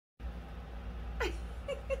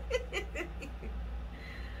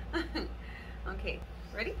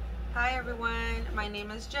Hi everyone, my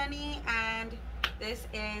name is Jenny and this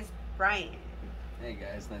is Braydenn. Hey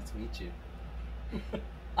guys, nice to meet you.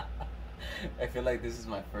 I feel like this is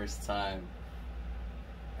my first time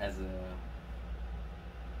as a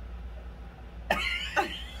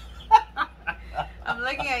I'm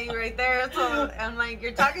looking at you right there, so I'm like,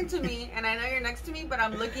 you're talking to me and I know you're next to me, but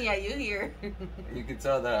I'm looking at you here. You can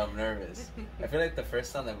tell that I'm nervous. I feel like the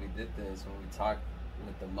first time that we did this, when we talked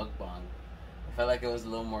with the mukbang, I felt like it was a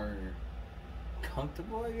little more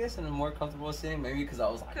comfortable, I guess, and a more comfortable sitting. Maybe because I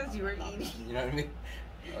was like, Because you were eating. You know what I mean?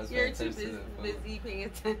 I was You're paying too attention to the food. busy paying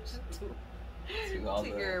attention To all to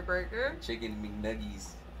the your burger. chicken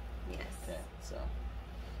McNuggies. Yes. Okay,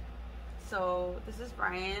 So this is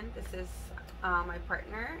Braydenn. This is my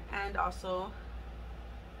partner and also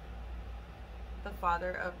the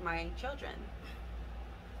father of my children.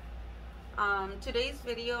 Today's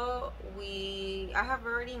video, I have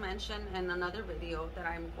already mentioned in another video that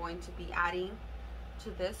I'm going to be adding to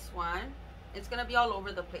this one. It's gonna be all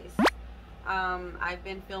over the place. I've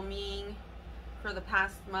been filming for the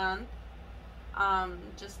past month,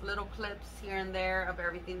 just little clips here and there of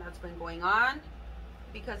everything that's been going on,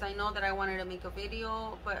 because I know that I wanted to make a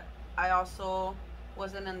video, but I also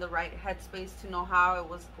wasn't in the right headspace to know how it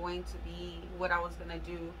was going to be, what I was gonna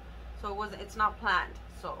do. So it's not planned.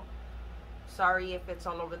 So sorry if it's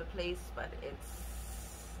all over the place, but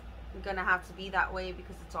it's gonna have to be that way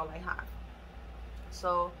because it's all I have.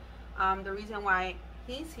 So the reason why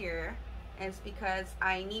he's here is because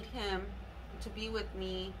I need him to be with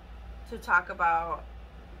me to talk about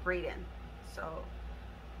Braydenn. So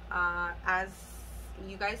as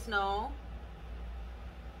you guys know,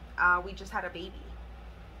 we just had a baby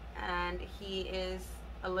and he is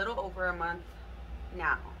a little over a month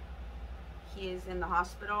now. He is in the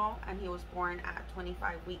hospital and he was born at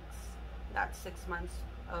 25 weeks. That's 6 months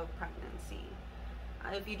of pregnancy.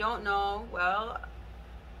 If you don't know, well,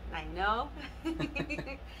 I know.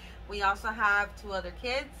 We also have 2 other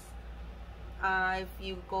kids. If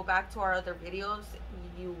you go back to our other videos,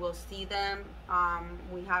 you will see them.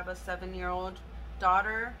 We have a 7-year-old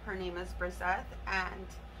daughter. Her name is Braydenn, and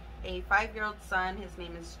a 5-year-old son. His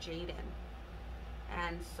name is Braydenn.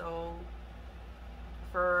 And so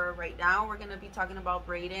for right now, we're going to be talking about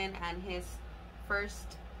Braydenn and his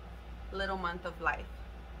first little month of life.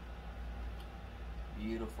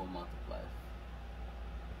 beautiful month of life.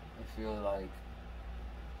 I feel like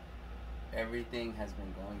everything has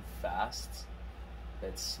been going fast,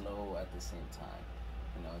 but slow at the same time.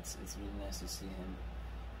 You know, it's really nice to see him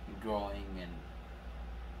growing and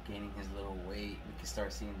gaining his little weight. We can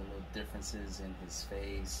start seeing the little differences in his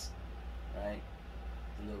face, right?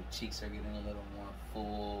 The little cheeks are getting a little more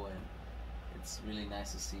full, and it's really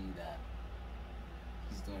nice to see that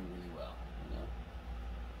he's doing really well, you know?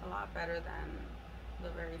 A lot better than the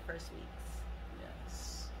very first weeks.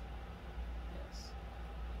 Yes.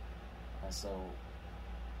 And so,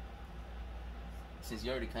 since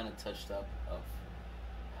you already kind of touched up of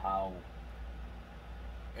how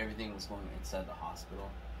everything was going inside the hospital,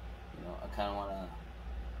 you know, I kind of want to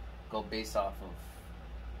go based off of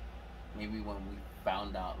maybe when we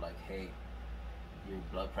found out, like, hey, your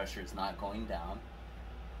blood pressure is not going down.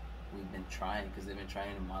 We've been trying, because they've been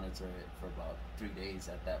trying to monitor it for about 3 days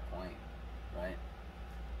at that point, right?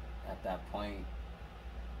 At that point,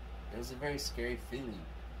 it was a very scary feeling,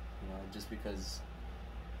 you know, just because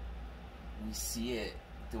we see it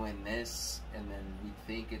doing this, and then we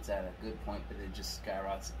think it's at a good point, but it just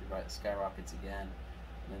skyrockets again.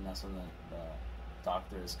 And then that's when the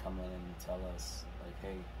doctors come in and tell us,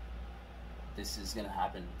 like, hey, this is gonna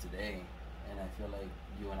happen today. And I feel like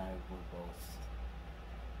you and I were both,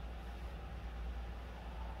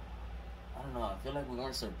 I don't know, I feel like we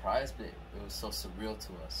weren't surprised, but it was so surreal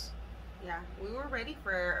to us. Yeah, we were ready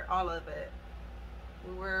for all of it.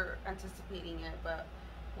 We were anticipating it, but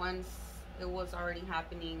once it was already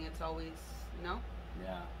happening, it's always, you know?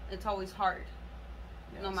 Yeah. It's always hard,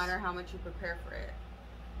 Yes. no matter how much you prepare for it.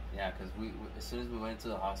 Yeah, because we as soon as we went to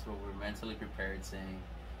the hospital, we were mentally prepared, saying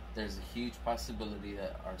there's a huge possibility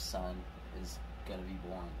that our son is going to be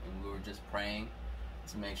born. And we were just praying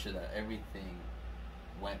to make sure that everything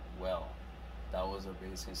went well. That was our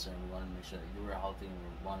biggest concern. We wanted to make sure that you were healthy, and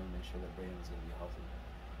we wanted to make sure that Braydenn was going to be healthy.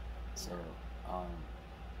 So,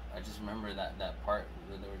 I just remember that part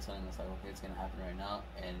where they were telling us, like, okay, it's going to happen right now.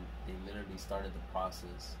 And they literally started the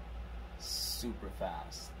process super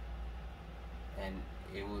fast. And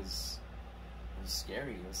it was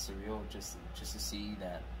scary. It was surreal just to see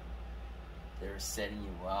that they were setting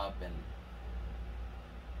you up, and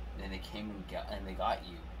then they came and they got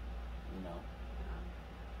you, you know.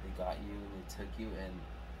 They got you and they took you, and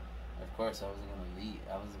Of course, I wasn't gonna leave.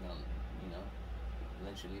 I wasn't gonna, you know,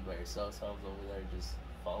 let you leave by yourself. So I was over there just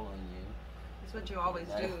following you. That's what you always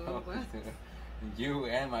do. You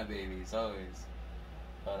and my babies always.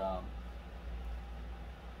 But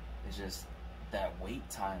it's just that wait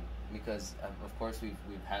time, because of course we've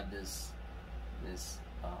had this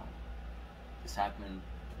happen,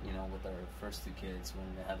 you know, with our first two kids when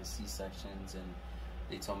they had the C-sections, and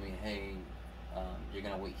they told me, hey, you're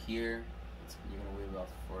gonna wait here. You're gonna wait about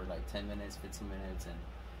for like 10 minutes, 15 minutes, and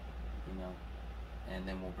you know, and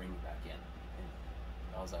then we'll bring you back in. And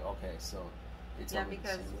I was like, okay, so it's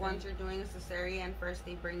because once you're doing a cesarean, first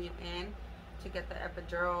they bring you in to get the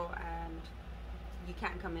epidural, and you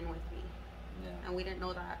can't come in with me. Yeah. And we didn't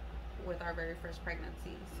know that with our very first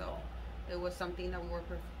pregnancy, so it was something that we were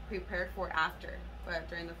prepared for after. But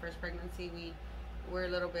during the first pregnancy, we were a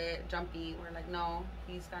little bit jumpy. We're like, no,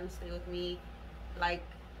 he's gonna stay with me, like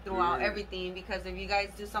throughout everything, because if you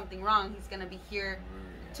guys do something wrong, he's gonna be here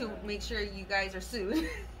to make sure you guys are sued.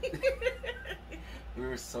 We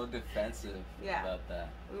were so defensive about that.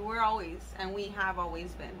 We were always, and we have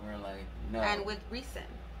always been. We're like, no. And with reason,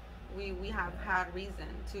 we have had reason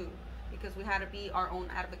too, because we had to be our own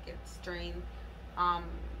advocates during all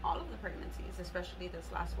of the pregnancies, especially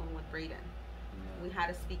this last one with Braydenn. We had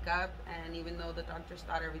to speak up, and even though the doctors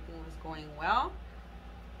thought everything was going well,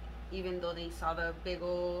 even though they saw the big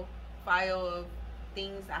old file of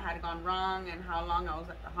things that had gone wrong and how long I was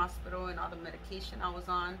at the hospital and all the medication I was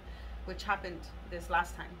on, which happened this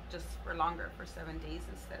last time just for longer, for 7 days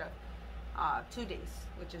instead of 2 days,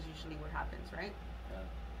 which is usually what happens, right? Yeah.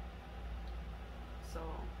 So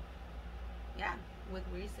yeah, with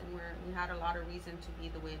reason, we had a lot of reason to be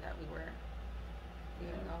the way that we were,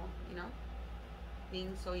 even though, you know,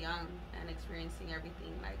 being so young and experiencing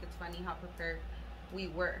everything. Like, it's funny how prepared we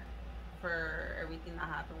were for everything that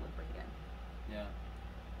happened with Braydenn. Yeah.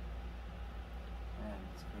 Man,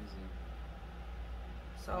 it's crazy.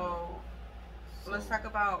 So let's talk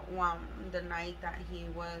about the night that he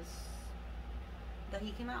came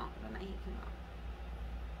out. The night he came out.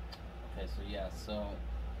 Okay, so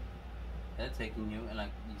they're taking you, and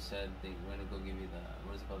like you said, they went to go give you the,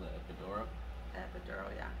 what is it called, the epidural? Epidural,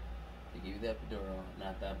 yeah. They gave you the epidural, and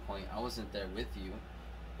at that point, I wasn't there with you,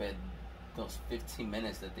 but those 15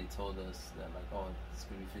 minutes that they told us that, like, oh, it's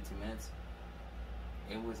gonna be 15 minutes,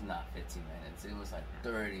 it was not 15 minutes. It was like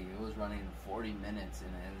 30. It was running 40 minutes, and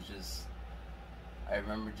it was just, I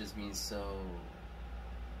remember just being so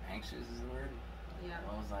anxious is the word. Yeah.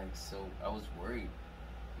 I was like, I was worried,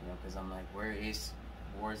 you know, because I'm like, where's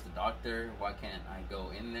the doctor? Why can't I go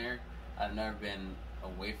in there? I've never been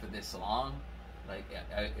away for this long. Like,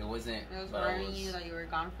 it wasn't. It was worrying you that you were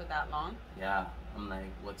gone for that long. Yeah, I'm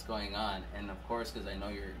like, what's going on? And of course, because I know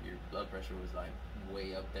your blood pressure was like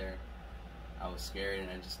way up there, I was scared, and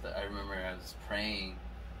I remember I was praying.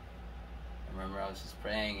 I was just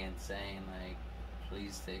praying and saying, like,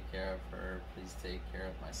 please take care of her, please take care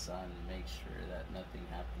of my son, and make sure that nothing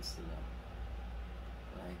happens to them.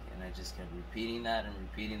 Like, and I just kept repeating that and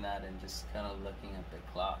just kind of looking at the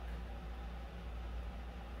clock.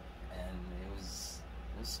 And it was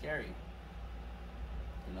scary,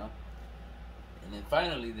 you know. And then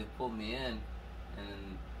finally they pulled me in, and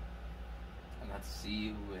then I got to see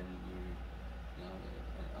you, and you know,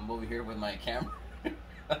 I'm over here with my camera.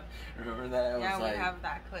 Remember that? Yeah, we have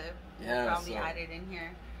that clip. Yeah, we'll probably add it in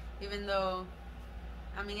here, even though,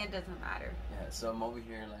 I mean, it doesn't matter. Yeah, so I'm over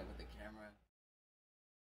here like with the camera.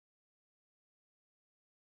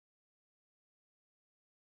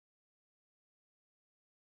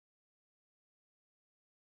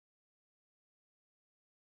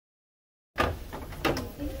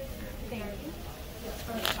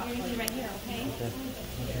 Right here, okay?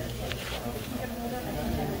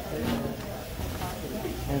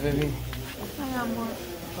 Hey, baby. Hi, amor.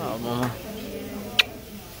 Oh, mama.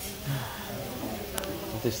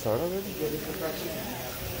 Did they start already?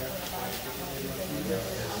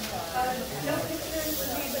 No pictures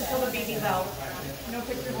until the baby bell. No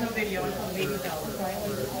pictures, no video until the baby bell.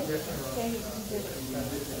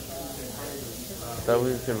 I thought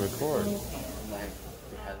we could record. Like,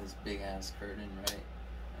 we have this big ass curtain, right?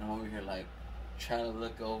 And I'm over here like trying to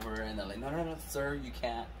look over, and they're like, no, sir, you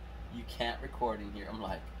can't record in here. I'm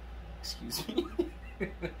like, excuse me.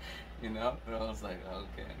 You know? But I was like,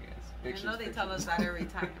 okay, I guess. Pictures, I know they tell us that every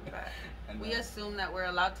time, but we assume that we're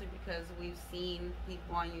allowed to because we've seen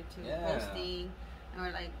people on YouTube posting, and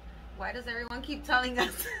we're like, why does everyone keep telling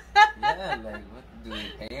us? Yeah, like, what, do they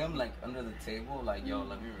pay them like under the table? Like, yo,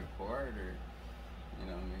 let me record, or you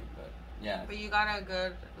know what I mean? But yeah. But you got a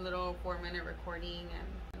good little 4-minute recording, and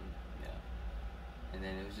yeah. And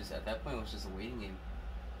then it was just, at that point, it was just a waiting game.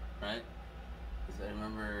 right? Because I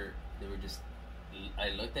remember they were just, I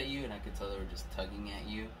looked at you and I could tell they were just tugging at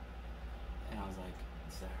you. And I was like,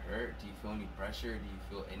 does that hurt? Do you feel any pressure? Do you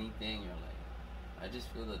feel anything? You're like, I just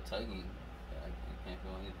feel the tugging. I can't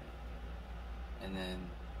feel anything. And then,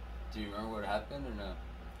 do you remember what happened or no?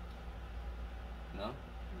 No? No.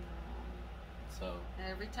 So.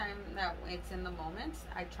 Every time that it's in the moment,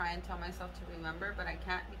 I try and tell myself to remember, but I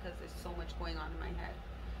can't because there's so much going on in my head.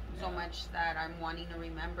 Yeah. So much that I'm wanting to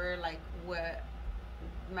remember, like what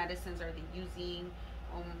medicines are they using,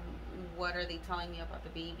 what are they telling me about the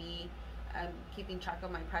baby. I'm keeping track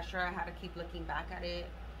of my pressure. I had to keep looking back at it.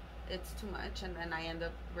 It's too much, and then I end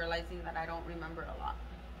up realizing that I don't remember a lot.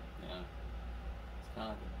 Yeah. It's kind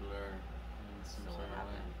of like a blur in some So sort what of way.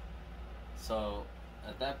 happened? So,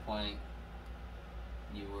 at that point,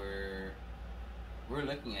 we were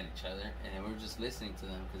looking at each other, and we were just listening to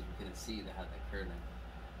them because we couldn't see. They had that curtain.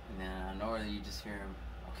 And then out of nowhere, you just hear him,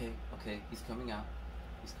 okay, he's coming out.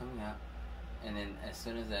 And then as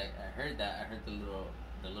soon as I heard that, I heard the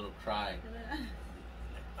little cry.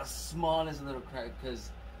 The smallest little cry,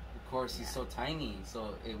 because of course he's so tiny,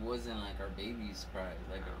 so it wasn't like our baby's cry,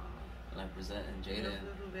 like Braydenn and Jayden.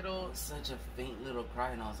 Little, it was such a faint little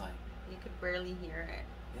cry, and I was like, you could barely hear it.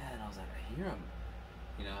 yeah, and I was like, I hear him.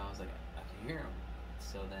 I was like, I can hear him.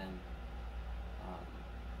 So then,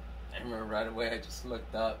 I remember right away I just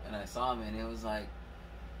looked up and I saw him, and it was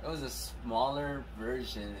a smaller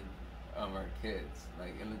version of our kids.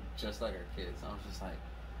 Like, it looked just like our kids. I was just like,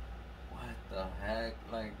 what the heck?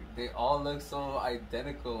 Like, they all look so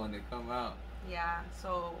identical when they come out. Yeah,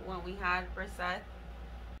 so when we had Brissette,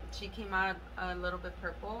 she came out a little bit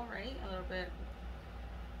purple, right? A little bit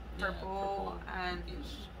purple, and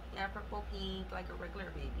pinkish. Yeah, purple pink, like a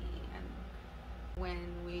regular baby. And when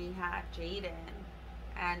we had Jayden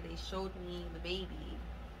and they showed me the baby,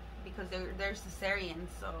 because they're cesarean,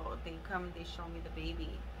 so they show me the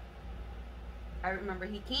baby. I remember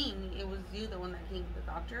he came. It was you, the one that came to the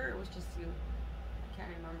doctor. It was just you. I can't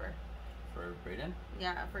remember. For Braydenn?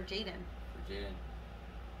 Yeah, for Jayden. For Jayden.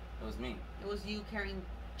 It was me. It was you carrying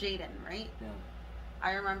Jayden, right? Yeah.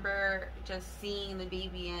 I remember just seeing the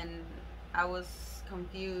baby and I was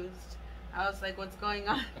confused. I was like, what's going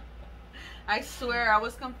on? I swear I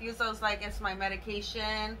was confused. I was like, it's my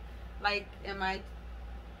medication. Like, am I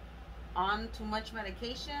on too much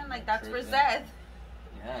medication? Like, that's Brissette.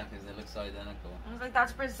 Yeah, because it looks so identical. I was like,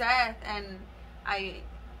 that's Brissette. And I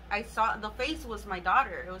saw the face was my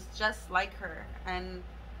daughter. It was just like her. And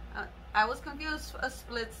I was confused a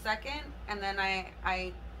split second. And then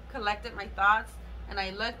I collected my thoughts. And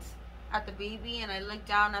I looked at the baby. And I looked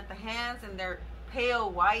down at the hands. And they're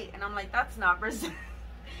pale white. And I'm like, that's not Brissette.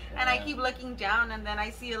 Yeah. And I keep looking down. And then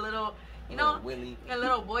I see a little, Willy. a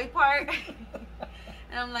little boy part.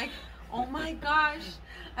 And I'm like, oh my gosh,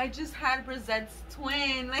 I just had Brissette's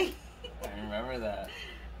twin. Like, I remember that.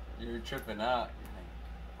 You were tripping out.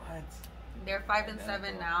 You're like, what? They're 5 and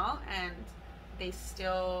 7 now, and we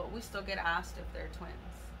still get asked if they're twins.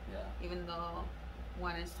 Yeah. Even though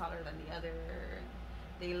one is taller than the other.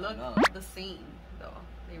 They look the same, though.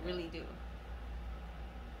 They really do.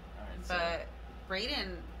 All right, but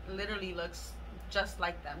Braydenn literally looks just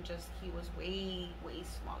like them. Just he was way, way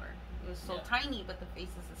smaller. He was so tiny, but the face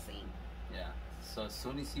is the same. Yeah. So as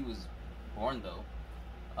soon as he was born, though,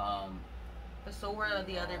 but so were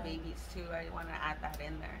the other babies too. I want to add that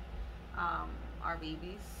in there. Our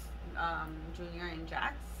babies, Junior and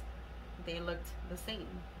Jax, they looked the same.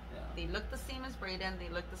 Yeah. They looked the same as Braydenn. They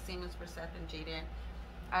looked the same as Brissette and Jayden.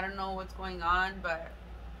 I don't know what's going on, but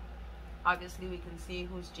obviously we can see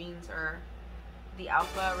whose genes are the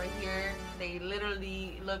alpha right here. They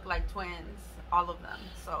literally look like twins, all of them.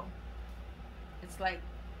 So it's like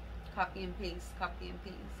copy and paste, copy and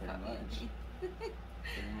paste, Pretty copy much. and paste.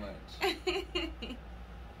 Pretty much. Okay,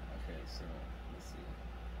 so let's see.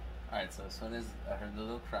 Alright, so as soon as I heard the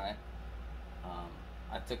little cry,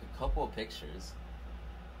 I took a couple of pictures,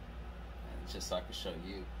 and just so I could show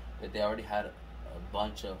you. But they already had a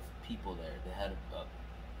bunch of people there. They had a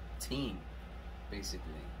team,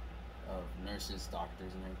 basically, of nurses,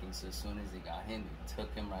 doctors, and everything. So as soon as they got him, they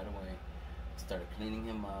took him right away, started cleaning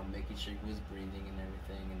him up, making sure he was breathing and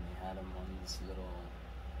everything, and they had him on this little,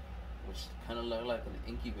 which kind of looked like an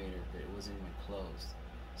incubator, but it wasn't even closed.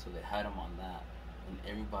 So they had him on that, and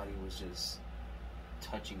everybody was just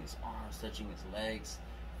touching his arms, touching his legs,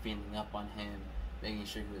 feeling up on him, making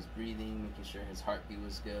sure he was breathing, making sure his heartbeat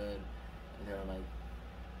was good. And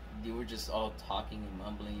they were just all talking and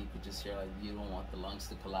mumbling. You could just hear, like, you don't want the lungs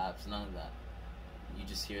to collapse, none of that. You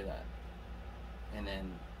just hear that. And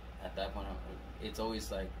then at that point, it's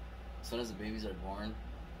always like, as soon as the babies are born,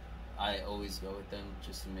 I always go with them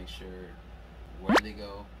just to make sure where they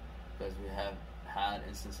go, because we have had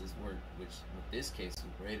instances where, which with this case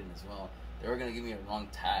with Braydenn as well, they were gonna give me a wrong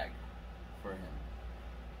tag for him.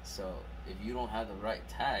 So if you don't have the right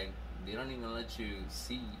tag, they don't even let you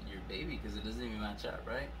see your baby because it doesn't even match up,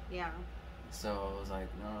 right? Yeah. So I was like,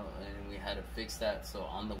 no, and we had to fix that. So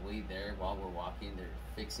on the way there, while we're walking, they're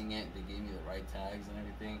fixing it. They gave me the right tags and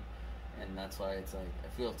everything, and that's why it's like, I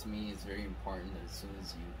feel to me it's very important that as soon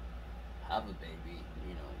as you have a baby,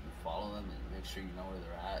 you know, you follow them and make sure you know where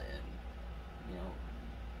they're at, and you know,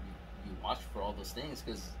 you watch for all those things,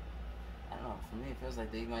 because I don't know, for me it feels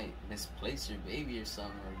like they might misplace your baby or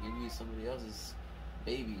something, or give you somebody else's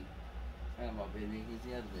baby. Talking about baby, who's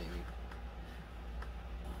the other baby?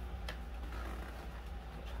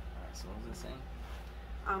 Alright, so what was I saying?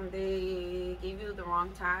 They gave you the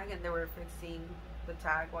wrong tag, and they were fixing the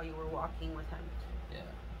tag while you were walking with him.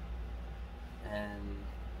 Yeah. And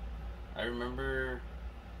I remember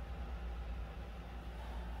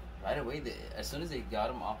right away, as soon as they got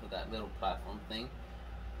him off of that little platform thing,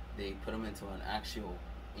 they put him into an actual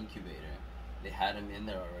incubator. They had him in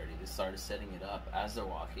there already. They started setting it up as they're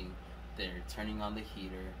walking. They're turning on the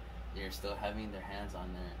heater. They're still having their hands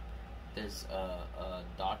on there. There's a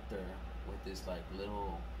doctor with this like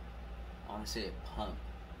little, I want to say a pump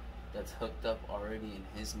that's hooked up already in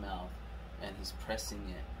his mouth, and he's pressing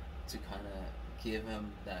it to kind of give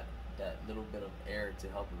him that little bit of air to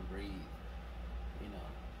help him breathe, you know.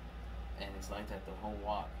 And it's like that the whole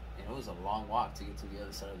walk. And it was a long walk to get to the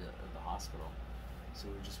other side of the hospital. So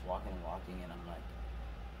we were just walking and walking, and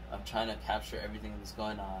I'm trying to capture everything that's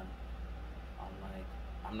going on. I'm like,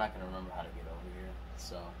 I'm not going to remember how to get over here.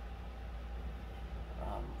 So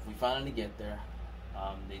we finally get there.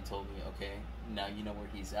 They told me, okay, now you know where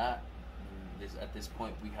he's at. At this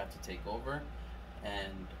point, we have to take over,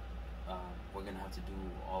 and we're going to have to do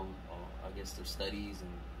all, I guess, their studies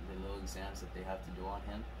and the little exams that they have to do on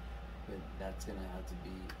him. But that's going to have to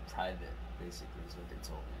be private, basically, is what they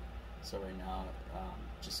told me. So right now,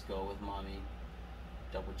 just go with mommy,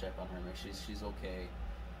 double check on her, make sure she's okay,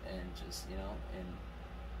 and just, you know,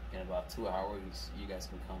 in about 2 hours, you guys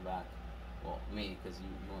can come back. Well, me, because you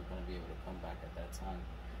weren't going to be able to come back at that time.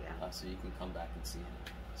 Yeah. So you can come back and see him.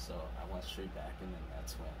 So I went straight back, and then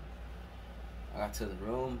that's when I got to the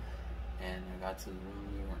room, and I got to the room,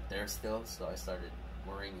 and you weren't there still, so I started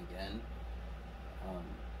worrying again.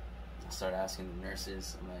 I started asking the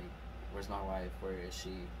nurses, I'm like, where's my wife? Where is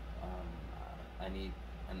she? I need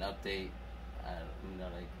an update. You know,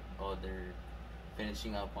 like, oh, they're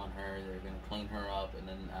finishing up on her. They're going to clean her up, and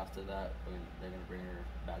then after that, they're going to bring her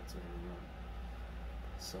back to her room.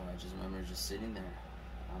 So I just remember just sitting there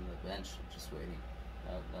on the bench, just waiting.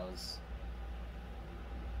 That was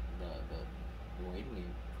the waiting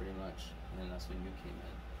game, pretty much. And then that's when you came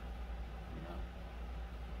in, you know.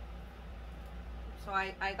 So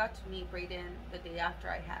I got to meet Braydenn the day after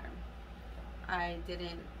I had him. I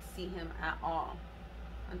didn't see him at all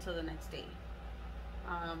until the next day,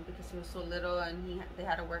 because he was so little, and they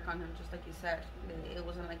had to work on him, just like you said. It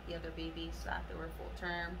wasn't like the other babies that they were full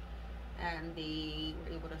term, and they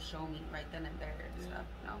were able to show me right then and there and stuff,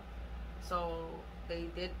 you know. So they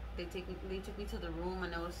took me to the room,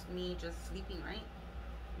 and it was me just sleeping, right?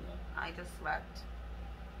 Yeah. I just slept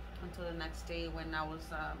until the next day when I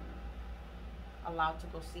was allowed to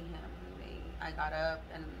go see him. I got up,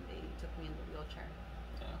 and they took me in the wheelchair.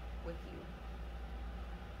 Yeah. With you.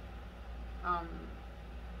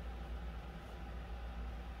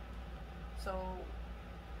 So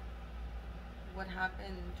what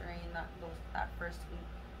happened during that first week?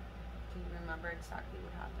 Do you remember exactly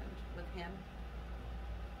what happened with him?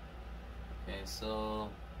 Okay, so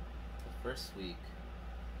the first week,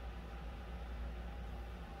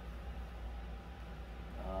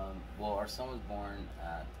 well, our son was born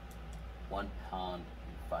at 1 pound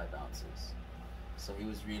and 5 ounces. So he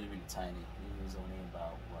was really, really tiny. He was only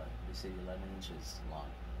about, they say 11 inches long.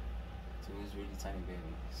 So he was a really tiny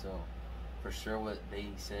baby. So for sure what they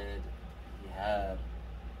said he had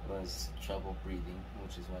was trouble breathing,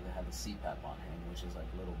 which is why they had the CPAP on him, which is like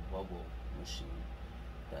a little bubble machine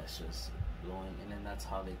that's just blowing. And then that's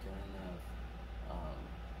how they kind of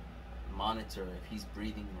monitor if he's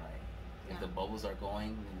breathing right. If the bubbles are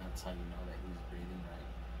going, then that's how you know that he's breathing right.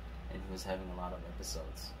 And he was having a lot of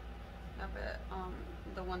episodes. Yeah,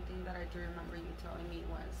 but the one thing that I do remember you telling me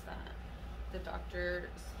was that the doctor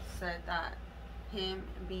said that him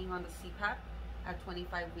being on the CPAP at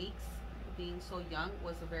 25 weeks, being so young,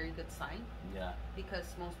 was a very good sign. Yeah.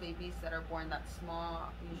 Because most babies that are born that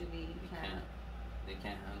small usually they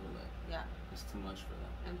can't handle it. Yeah. It's too much for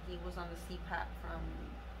them. And he was on the CPAP from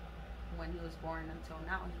when he was born until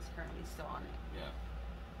now. He's currently still on it. Yeah.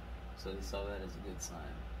 So they saw that as a good sign.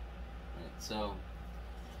 Right. So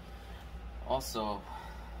also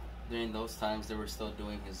during those times they were still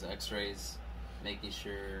doing his x-rays, making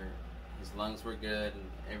sure his lungs were good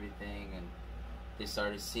and everything, and they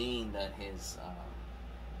started seeing that his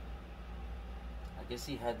I guess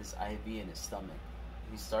he had this IV in his stomach.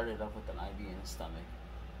 He started off with an IV in his stomach,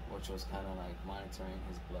 which was kind of like monitoring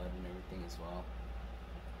his blood and everything as well.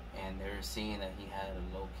 And they were seeing that he had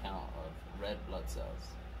a low count of red blood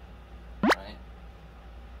cells, right?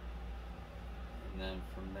 And then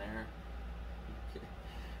from there,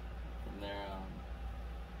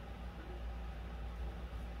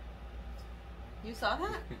 You saw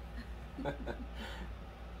that?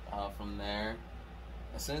 from there,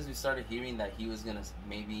 as soon as we started hearing that he was gonna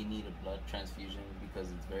maybe need a blood transfusion, because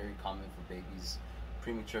it's very common for babies,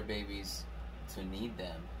 premature babies, to need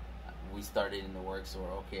them, we started in the works. Or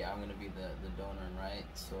okay, I'm gonna be the donor, right?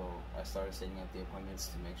 So I started setting up the appointments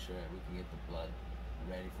to make sure we can get the blood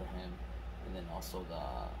ready for him, and then also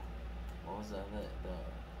the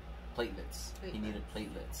platelets. He needed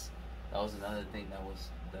platelets. That was another thing that was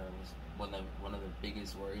one of the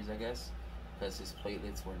biggest worries, I guess, because his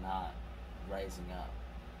platelets were not rising up.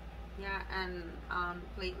 Yeah, and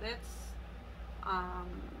platelets,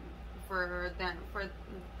 for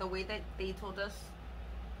the way that they told us,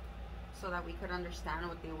 so that we could understand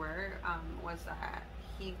what they were, was that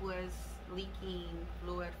he was leaking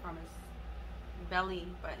fluid from his belly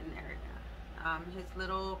button area. His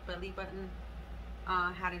little belly button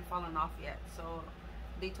hadn't fallen off yet, so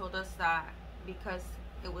they told us that because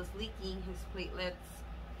it was leaking, his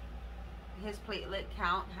platelet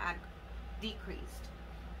count had decreased,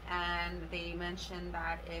 and they mentioned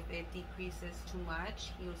that if it decreases too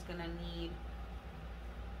much, he was gonna need,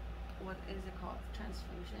 what is it called,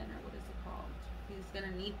 transfusion, or what is it called? He's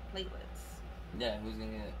gonna need platelets. Yeah, he was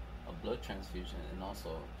gonna get a blood transfusion and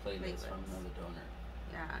also platelets from another donor.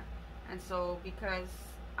 Yeah, and so because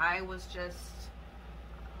I was just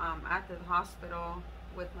at the hospital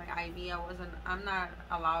with my IV, I wasn't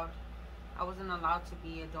allowed to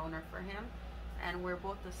be a donor for him, and we're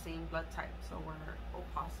both the same blood type, so we're O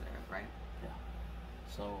positive, right? Yeah.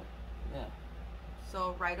 So, yeah.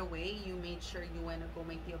 So right away, you made sure you went to go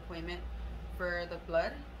make the appointment for the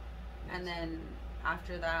blood, yes. And then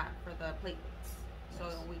after that for the platelets. Yes.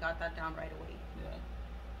 So we got that down right away. Yeah.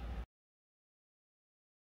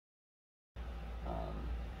 I'm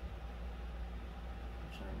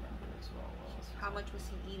trying to remember as well. How much was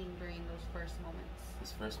he eating during those first moments?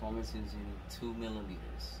 His first moments, he was eating 2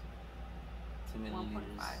 milliliters. 2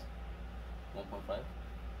 milliliters. 1.5? 1.5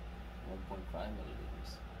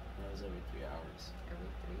 milliliters. And it was every 3 hours. Every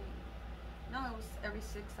 3? No, it was every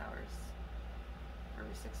 6 hours.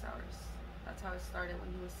 Every 6 hours. That's how it started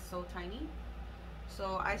when he was so tiny.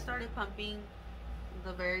 So I started pumping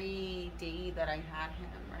the very day that I had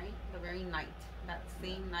him, right? The very night. That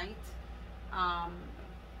same night.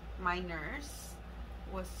 My nurse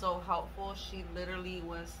was so helpful. She literally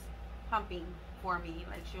was pumping for me.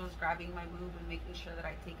 Like, she was grabbing my boob and making sure that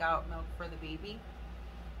I take out milk for the baby.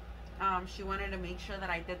 She wanted to make sure that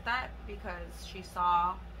I did that because she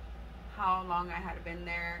saw how long I had been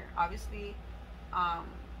there. Obviously,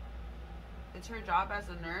 it's her job as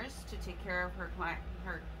a nurse to take care of her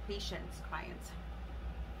clients.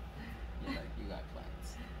 Yeah, like, you got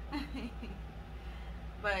clients.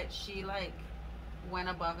 But she went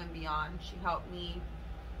above and beyond. She helped me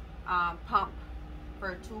pump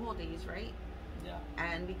for 2 whole days, right? Yeah.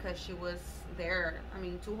 And because she was there,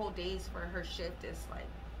 2 whole days for her shift is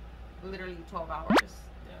literally 12 hours.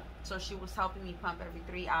 Yeah. So she was helping me pump every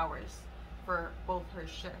 3 hours for both her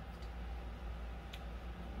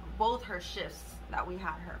shifts that we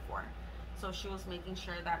had her for. So she was making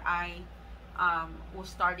sure that I was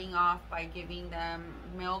starting off by giving them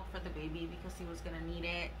milk for the baby because he was gonna need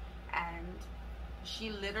it, and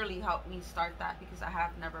she literally helped me start that because I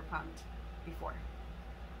have never pumped before,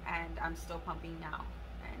 and I'm still pumping now.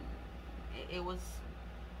 And it was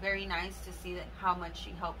very nice to see how much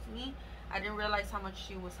she helped me. I didn't realize how much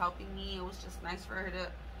she was helping me. It was just nice for her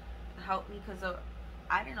to help me because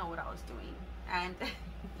I didn't know what I was doing. And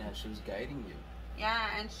yeah, she was guiding you.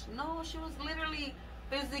 Yeah, and she was literally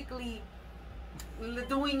physically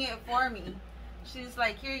doing it for me. She's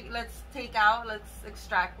like, here, let's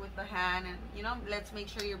extract with the hand, and let's make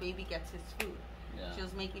sure your baby gets his food. Yeah. She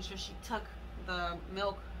was making sure she took the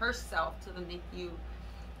milk herself to the NICU,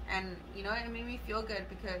 and it made me feel good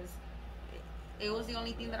because it was the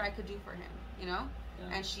only thing that I could do for him, Yeah.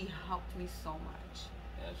 And she helped me so much.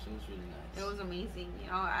 Yeah, she was really nice. It was amazing.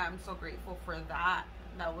 I'm so grateful for that.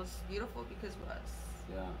 That was beautiful because of us.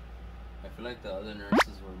 Yeah. I feel like the other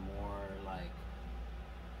nurses were more like,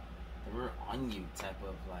 they were on you type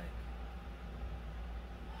of like,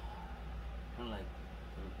 kind of like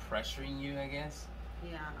they were pressuring you, I guess.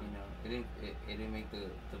 Yeah. You know, it didn't make the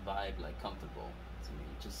vibe like comfortable to me.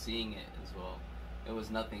 Just seeing it as well, it was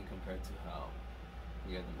nothing compared to how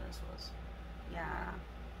the other nurse was. Yeah.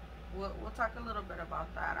 We'll talk a little bit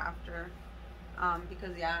about that after,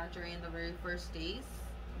 because during the very first days,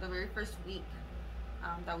 the very first week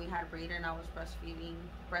that we had Braydenn, I was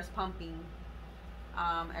breast pumping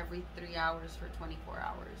every 3 hours for 24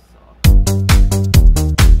 hours. So.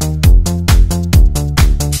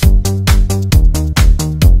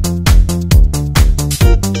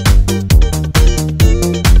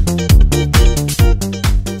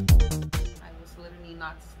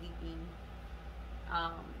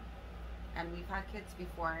 And we've had kids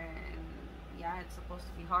before, and it's supposed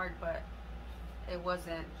to be hard, but it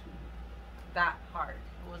wasn't that hard.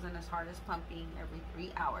 It wasn't as hard as pumping every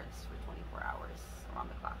 3 hours for 24 hours around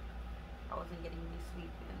the clock. I wasn't getting any sleep,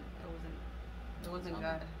 and it wasn't good.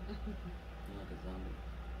 Like a zombie.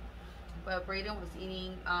 But Braydenn was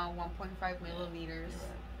eating 1.5 milliliters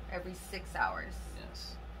every 6 hours.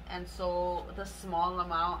 Yes. And so the small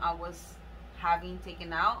amount I was having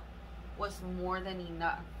taken out was more than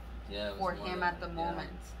enough for him at the moment,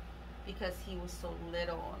 because he was so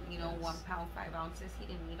little. 1 pound 5 ounces. He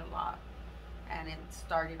didn't need a lot, and it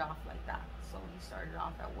started off like that. So he started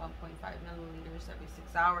off at 1.5 milliliters every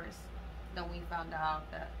 6 hours. Then we found out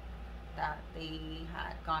that they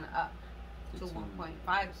had gone up to 1.5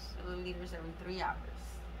 milliliters every 3 hours.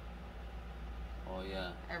 Oh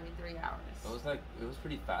yeah. Every 3 hours. It was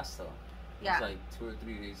pretty fast though. Yeah. It was like 2 or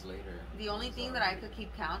 3 days later. The only thing that I could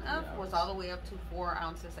keep count of was all the way up to 4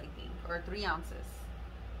 ounces, I think, or 3 ounces.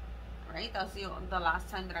 Right? That was the last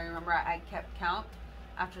time that I remember I kept count.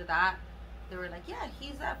 After that, they were like, yeah,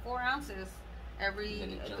 he's at 4 ounces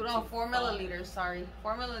every, 4 milliliters, sorry.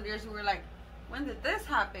 4 milliliters. We were like, when did this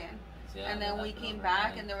happen? Yeah, and then we came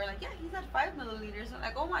back and they were like, yeah, he's at 5 milliliters. I'm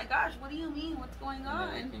like, oh my gosh, what do you mean? What's going on?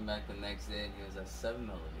 And then we came back the next day and he was at 7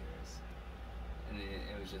 milliliters. And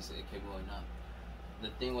it was just, it kept going up. The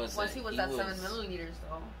thing was, once he was at 7 milliliters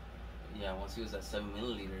though. Yeah, once he was at 7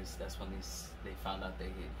 milliliters, that's when they found out that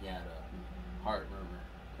he had a heart murmur,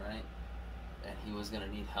 right? And he was going to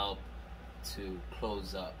need help to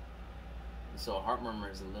close up. So a heart murmur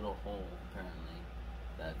is a little hole, apparently,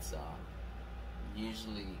 that's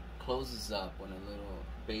usually closes up when a little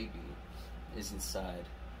baby is inside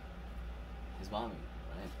his mommy,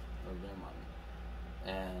 right? Or their mommy.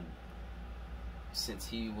 And since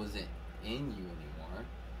he wasn't in you anymore,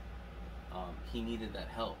 he needed that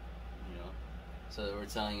help, So they were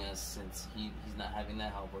telling us, since he's not having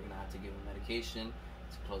that help, we're going to have to give him medication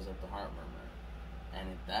to close up the heart murmur. And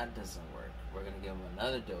if that doesn't work, we're going to give him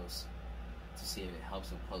another dose to see if it helps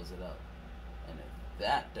him close it up. And if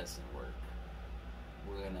that doesn't work,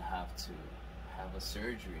 we're going to have a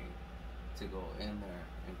surgery to go in there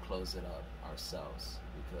and close it up ourselves,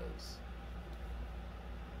 because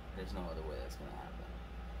there's no other way that's going to happen.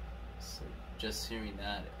 So just hearing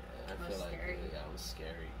that, I feel like it was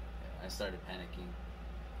scary. I started panicking.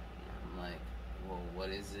 I'm like, well, what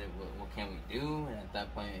is it? What can we do? And at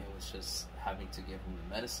that point, it was just having to give him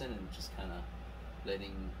the medicine and just kind of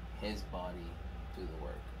letting his body do the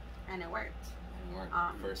work. And it worked.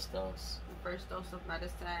 First dose. The first dose of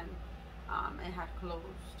medicine, it had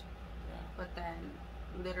closed. Yeah. But then,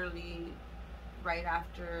 literally, right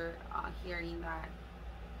after hearing that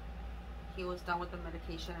he was done with the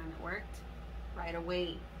medication and it worked, right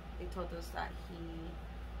away they told us that he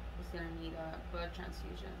was going to need a blood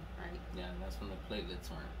transfusion, right? Yeah, and that's when the platelets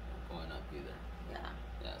weren't going up either.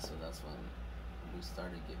 Yeah, so that's when we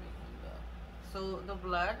started giving him So the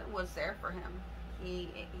blood was there for him.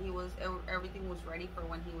 He was, everything was ready for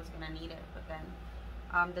when he was going to need it. But then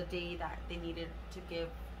the day that we needed to give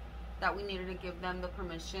them the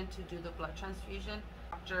permission to do the blood transfusion,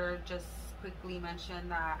 doctor just quickly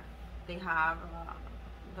mentioned that they have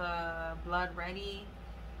the blood ready,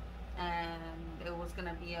 and it was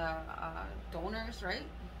gonna be a donors, right?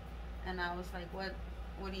 And I was like, what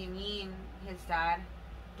do you mean? His dad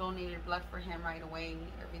donated blood for him right away.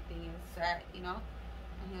 Everything is set, And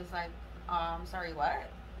he was like, sorry, what?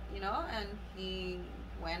 And he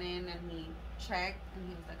went in and he checked, and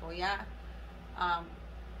he was like, oh yeah.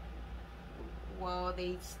 Well,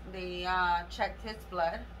 they checked his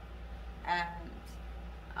blood,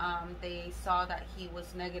 and they saw that he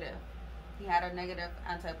was negative. He had a negative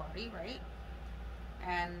antibody, right?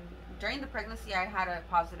 And during the pregnancy, I had a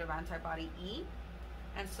positive antibody E.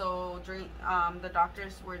 And so during the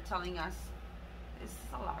doctors were telling us, it's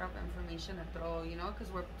a lot of information to throw, you know,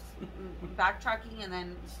 because we're backtracking and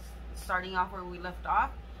then starting off where we left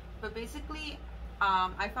off. But basically,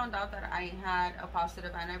 I found out that I had a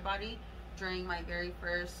positive antibody during my very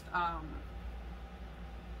first,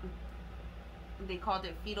 they called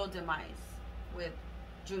it fetal demise with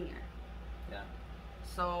Junior. Yeah.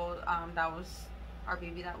 So that was our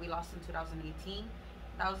baby that we lost in 2018.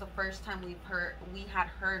 That was the first time we had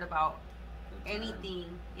heard about anything.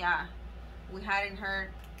 Yeah, we hadn't heard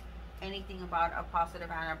anything about a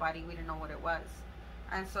positive antibody. We didn't know what it was,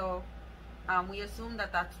 and so we assumed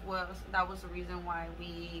that that was the reason why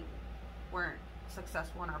we weren't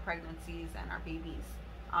successful in our pregnancies and our babies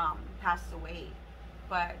passed away.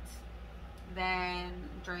 But then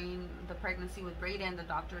during the pregnancy with Braydenn, the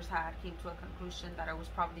doctors came to a conclusion that it was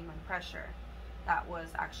probably my pressure that was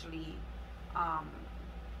actually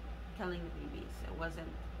killing the babies. It wasn't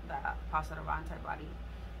the positive antibody.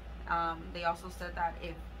 They also said that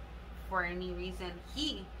if for any reason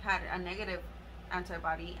he had a negative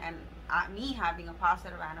antibody and me having a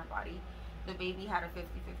positive antibody, the baby had a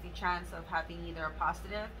 50-50 chance of having either a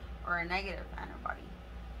positive or a negative antibody.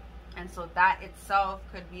 And so that itself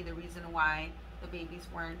could be the reason why the babies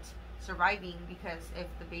weren't surviving, because if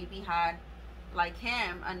the baby had, like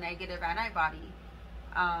him, a negative antibody,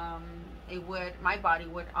 my body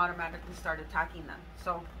would automatically start attacking them.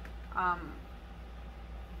 So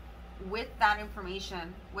with that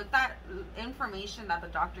information that the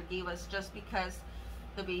doctor gave us, just because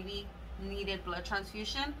the baby needed blood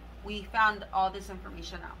transfusion, we found all this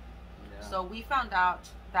information out. Yeah. So we found out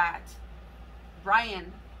that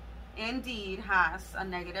Brian indeed has a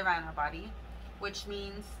negative antibody, which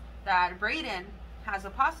means that Braydenn has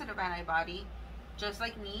a positive antibody, just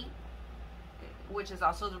like me, which is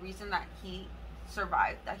also the reason that he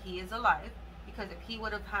survived, that he is alive. Because if he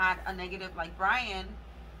would have had a negative like Brian,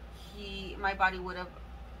 my body would have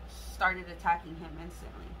started attacking him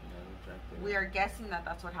instantly. Yeah, we are guessing that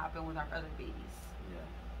that's what happened with our other babies. Yeah.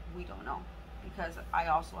 We don't know, because I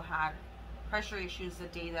also had pressure issues the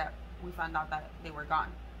day that we found out that they were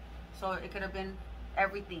gone. So it could have been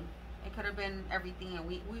everything. It could have been everything, and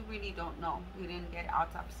we really don't know. We didn't get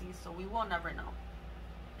autopsies, so we will never know.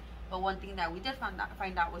 But one thing that we did find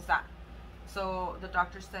out was that. So the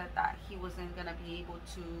doctor said that he wasn't going to be able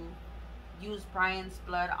to use Brian's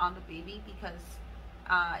blood on the baby, because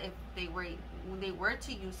if when they were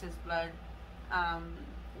to use his blood,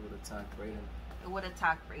 it would attack Braydenn. It would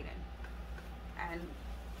attack Braydenn. And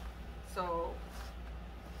so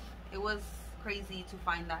it was crazy to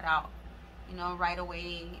find that out, you know, right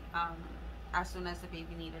away, as soon as the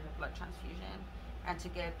baby needed a blood transfusion, and to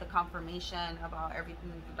get the confirmation about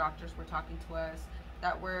everything the doctors were talking to us,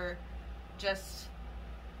 that were just,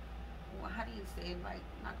 how do you say it, like,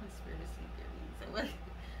 not conspiracy theories,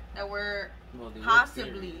 that were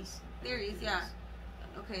possibly theories, yeah.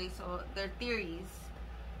 Okay, so they're theories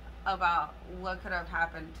about what could have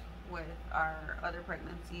happened with our other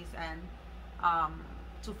pregnancies, and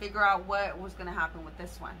to figure out what was going to happen with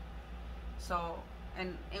this one. So,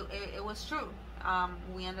 and it was true.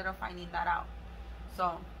 We ended up finding that out.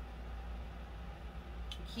 So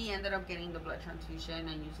he ended up getting the blood transfusion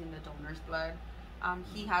and using the donor's blood.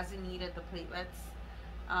 He hasn't needed the platelets.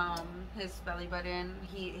 His belly button,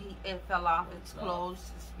 it fell off. It's closed.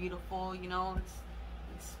 It's beautiful. You know,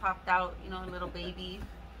 it's popped out. You know, a little baby.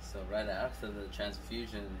 So right after the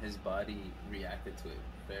transfusion, his body reacted to it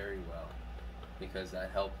very well, because that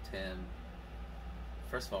helped him,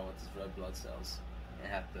 first of all, with his red blood cells,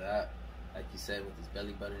 and after that, like you said, with his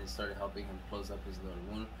belly button, it started helping him close up his little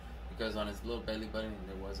wound, because on his little belly button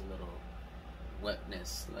there was a little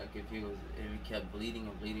wetness. Like if he kept bleeding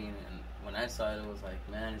and bleeding, and when I saw it, it was like,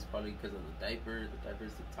 man, it's probably because of the diaper. The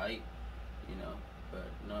diaper's too tight, you know. But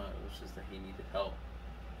no, it was just that he needed help,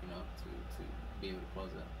 you know, to be able to close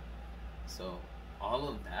it. So all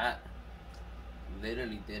of that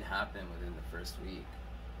literally did happen within the first week.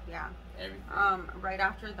 Yeah. Everything. Right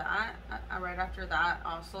after that,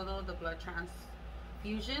 also though, the blood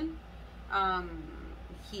transfusion,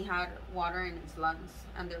 he had water in his lungs,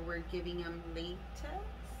 and they were giving him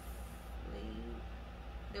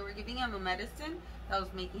they were giving him a medicine that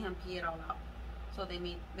was making him pee it all out. So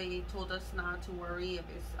they told us not to worry if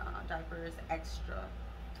his diaper is extra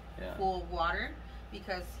full of water,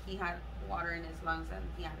 because he had water in his lungs and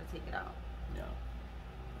he had to take it out. Yeah.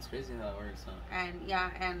 It's crazy how that works, huh?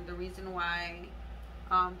 And the reason why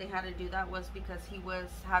they had to do that was because he was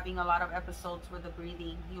having a lot of episodes with the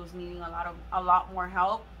breathing. He was needing a lot more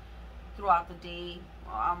help throughout the day,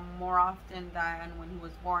 more often than when he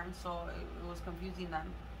was born. So it was confusing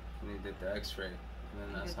them. And they did the X-ray, and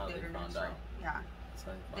then that's how they found out. Yeah.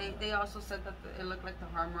 That's how they found They also said that it looked like the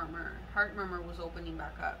heart murmur was opening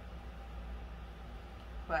back up,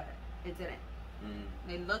 but it didn't.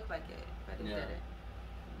 It looked like it, but it didn't.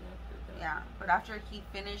 Yeah, but after he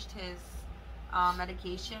finished his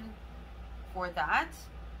medication for that,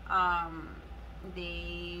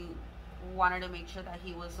 they wanted to make sure that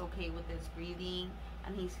he was okay with his breathing,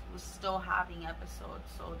 and he was still having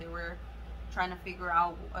episodes. So they were trying to figure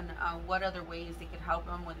out what other ways they could help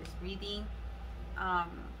him with his breathing,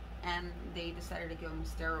 and they decided to give him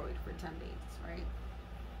a steroid for 10 days, right?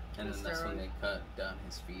 And then that's when they cut down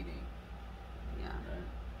his feeding. Yeah. Right?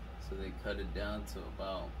 So they cut it down to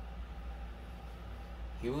about.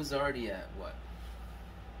 He was already at what?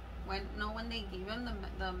 When they gave him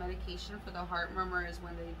the medication for the heart murmur is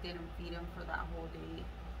when they didn't feed him for that whole day,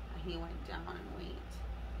 and he went down in weight.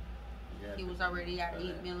 Yeah, he was already at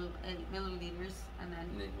 8 milliliters, and then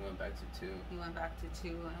he went back to 2. He went back to 2,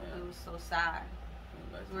 and it was so sad.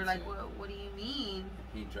 We were like, what do you mean?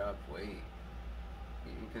 He dropped weight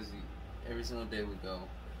because every single day we go,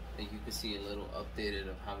 you can see a little updated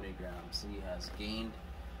of how many grams he has gained.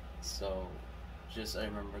 So. Just I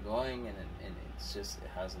remember going and it's just it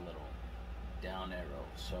has a little down arrow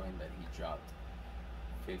showing that he dropped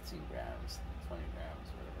 15 grams, 20 grams,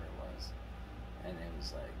 whatever it was, and it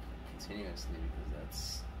was like continuously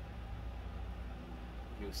because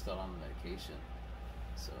he was still on the medication.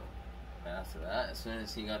 So after that, as soon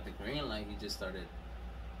as he got the green light, he just started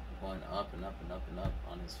going up and up and up and up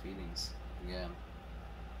on his feedings again.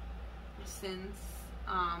 Since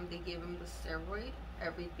they gave him the steroid,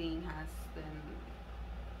 everything has been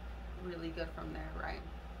really good from there, right?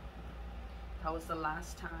 That was the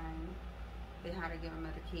last time they had to give him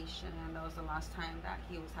medication. That was the last time that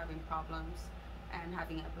he was having problems and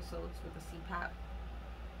having episodes with the CPAP.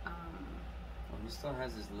 Well, he still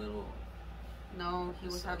has his little... No, he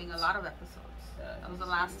was having a lot of episodes. Yeah, that was the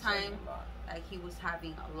last time that he was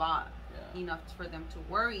having a lot. Yeah. Enough for them to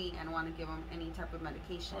worry and want to give him any type of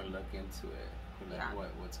medication. Or look into it. Like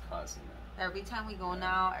what's causing that. Every time we go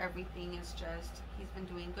now, everything is just, he's been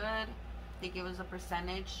doing good. They give us a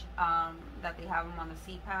percentage that they have him on the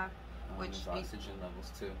CPAP. Which his oxygen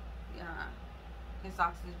levels too. Yeah, his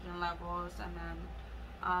oxygen levels, and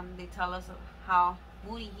then they tell us how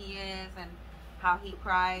moody he is and how he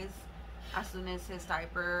cries as soon as his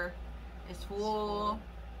diaper is full.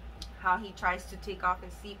 How he tries to take off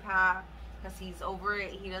his CPAP because he's over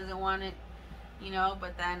it. He doesn't want it,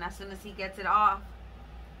 but then as soon as he gets it off,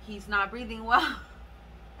 he's not breathing well.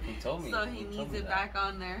 He told me. So he needs it back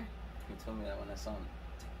on there. He told me that when I saw him.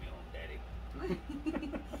 Take me home, Daddy.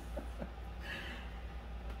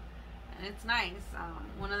 And it's nice.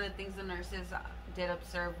 One of the things the nurses did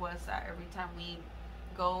observe was that every time we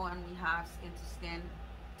go and we have skin-to-skin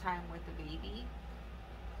time with the baby,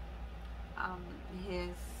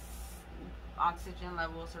 his oxygen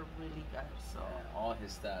levels are really good. So all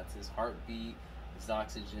his stats, his heartbeat, his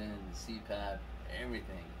oxygen, his CPAP,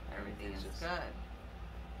 everything is just good.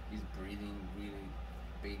 He's breathing really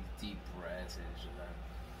big, deep breaths, and it's just like.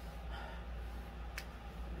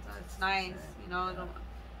 So it's nice,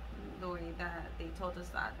 the way that they told us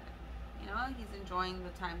that, he's enjoying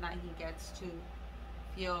the time that he gets to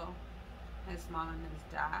feel his mom and his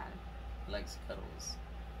dad. He likes cuddles.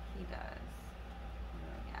 He does.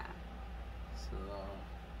 Yeah. So,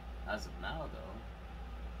 as of now,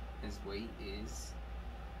 though, his weight is...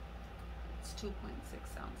 It's 2.6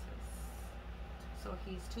 ounces. So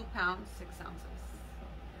he's 2 pounds, 6 ounces.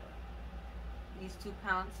 He's 2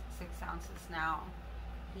 pounds, 6 ounces now.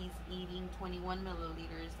 He's eating 21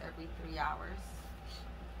 milliliters every 3 hours.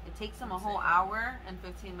 It takes him a whole hour and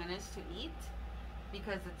 15 minutes to eat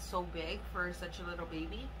because it's so big for such a little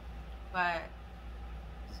baby. But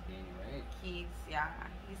he's gaining weight.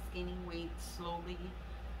 He's gaining weight slowly.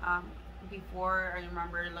 Before, I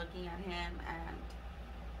remember looking at him and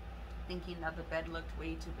thinking that the bed looked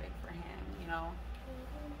way too big for him,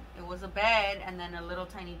 It was a bed and then a little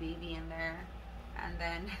tiny baby in there. And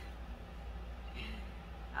then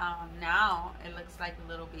now it looks like a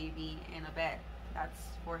little baby in a bed. That's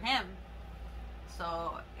for him.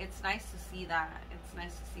 So it's nice to see that. It's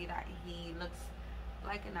nice to see that he looks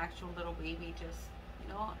like an actual little baby, just,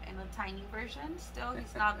 in a tiny version. Still,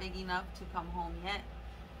 he's not big enough to come home yet,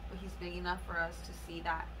 but he's big enough for us to see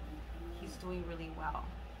that he's doing really well,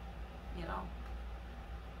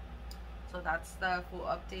 So that's the full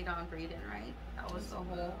update on Braydenn, right? That was the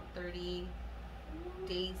whole 30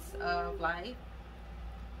 days of life.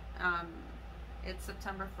 It's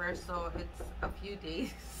September 1st, so it's a few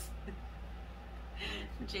days.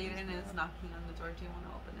 Jaden is knocking on the door. Do you want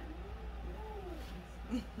to open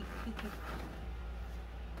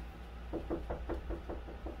it? I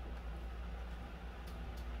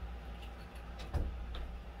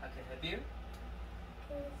can help you?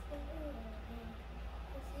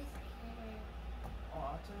 Oh,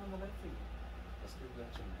 I'll turn on the light for you. Let's do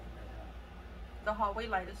that right now. The hallway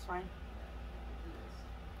light is fine. Do this.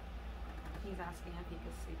 He's asking if he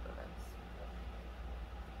could sleep with us.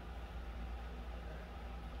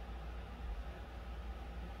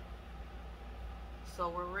 So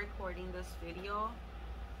we're recording this video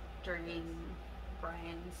during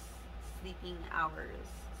Brian's sleeping hours.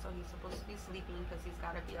 So he's supposed to be sleeping because he's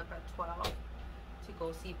got to be up at 12 to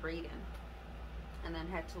go see Braydenn. And then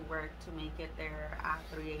head to work to make it there at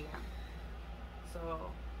 3 a.m.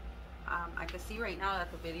 So I can see right now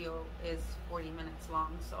that the video is 40 minutes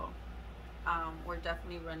long. So we're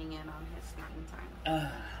definitely running in on his sleeping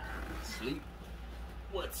time. Sleep?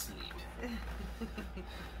 What sleep?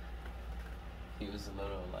 He was a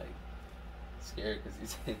little like scared because he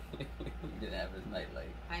said he didn't have his nightlight.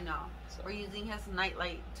 I know. So. We're using his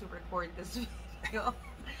nightlight to record this video,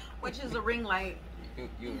 which is a ring light.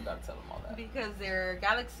 You gotta tell him all that. Because their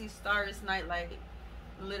Galaxy Star's nightlight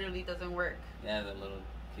literally doesn't work. Yeah, the little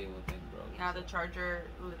cable thing broke. Yeah, the charger,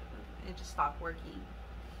 it just stopped working.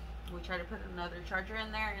 We tried to put another charger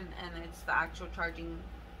in there, and it's the actual charging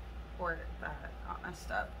port that got messed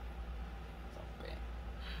up.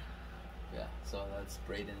 Yeah, so that's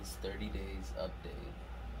Braydenn's 30 days update.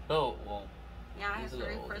 Oh, well. Yeah, his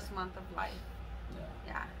very first month of life. Yeah.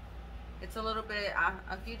 Yeah. It's a little bit,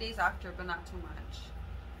 a few days after, but not too much.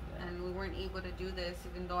 Yeah. And we weren't able to do this,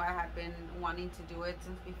 even though I had been wanting to do it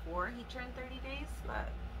since before he turned 30 days. But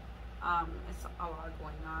it's a lot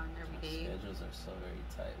going on every day. Schedules are so very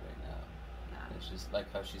tight right now. Yeah. It's just like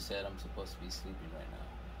how she said, I'm supposed to be sleeping right now.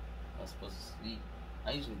 I'm supposed to sleep.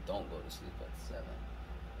 I usually don't go to sleep at 7.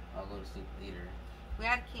 I'll go to sleep later. We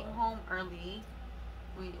had came home early.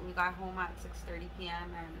 We got home at 6:30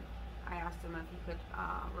 p.m. and I asked him if he could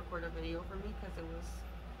record a video for me because it was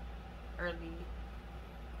early.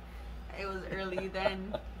 It was early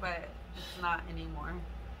then, but it's not anymore.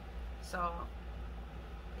 So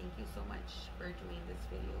thank you so much for doing this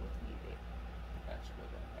video with me, babe.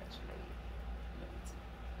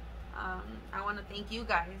 I want to thank you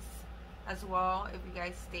guys as well if you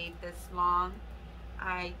guys stayed this long.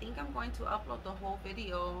 I think I'm going to upload the whole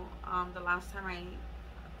video. The last time I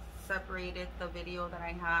separated the video that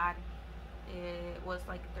I had, it was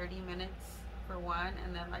like 30 minutes for one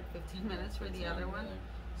and then like 15 minutes for the other one.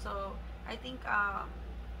 So I think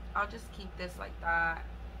I'll just keep this like that.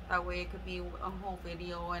 That way it could be a whole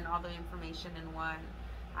video and all the information in one.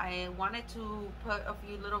 I wanted to put a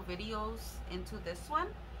few little videos into this one,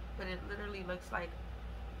 but it literally looks like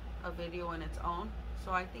a video in its own.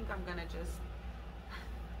 So I think I'm gonna just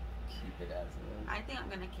keep it as it is. I think I'm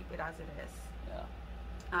gonna keep it as it is.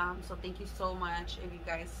 Yeah. So thank you so much if you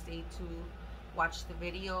guys stay to watch the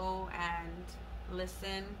video and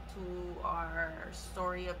listen to our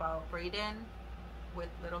story about Braydenn with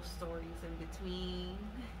little stories in between.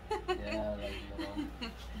 Yeah, like little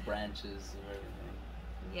branches of everything.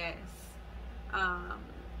 Yes.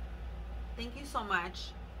 Thank you so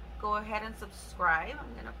much. Go ahead and subscribe.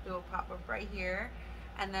 I'm gonna do a pop-up right here,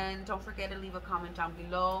 and then don't forget to leave a comment down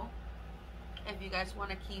below if you guys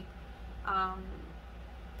want to keep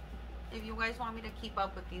if you guys want me to keep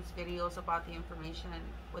up with these videos about the information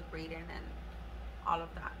with Braydenn and all of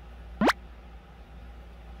that.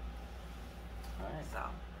 Alright. So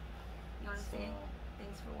you want to say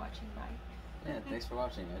thanks for watching? Bye. Yeah, thanks for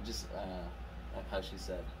watching. I just like how she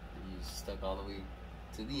said, you stuck all the way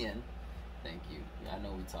to the end. Thank you. Yeah, I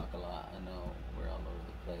know we talk a lot. I know we're all over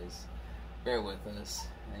the place. Bear with us.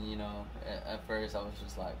 And you know, at first I was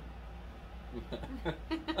just like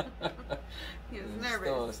he was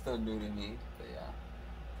nervous. Still new to me. But yeah,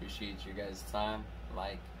 appreciate your guys' time.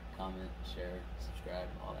 Like, comment, share, subscribe,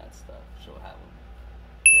 all that stuff. She'll have them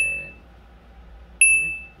there. And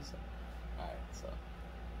yeah, alright, so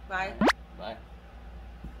bye. Bye.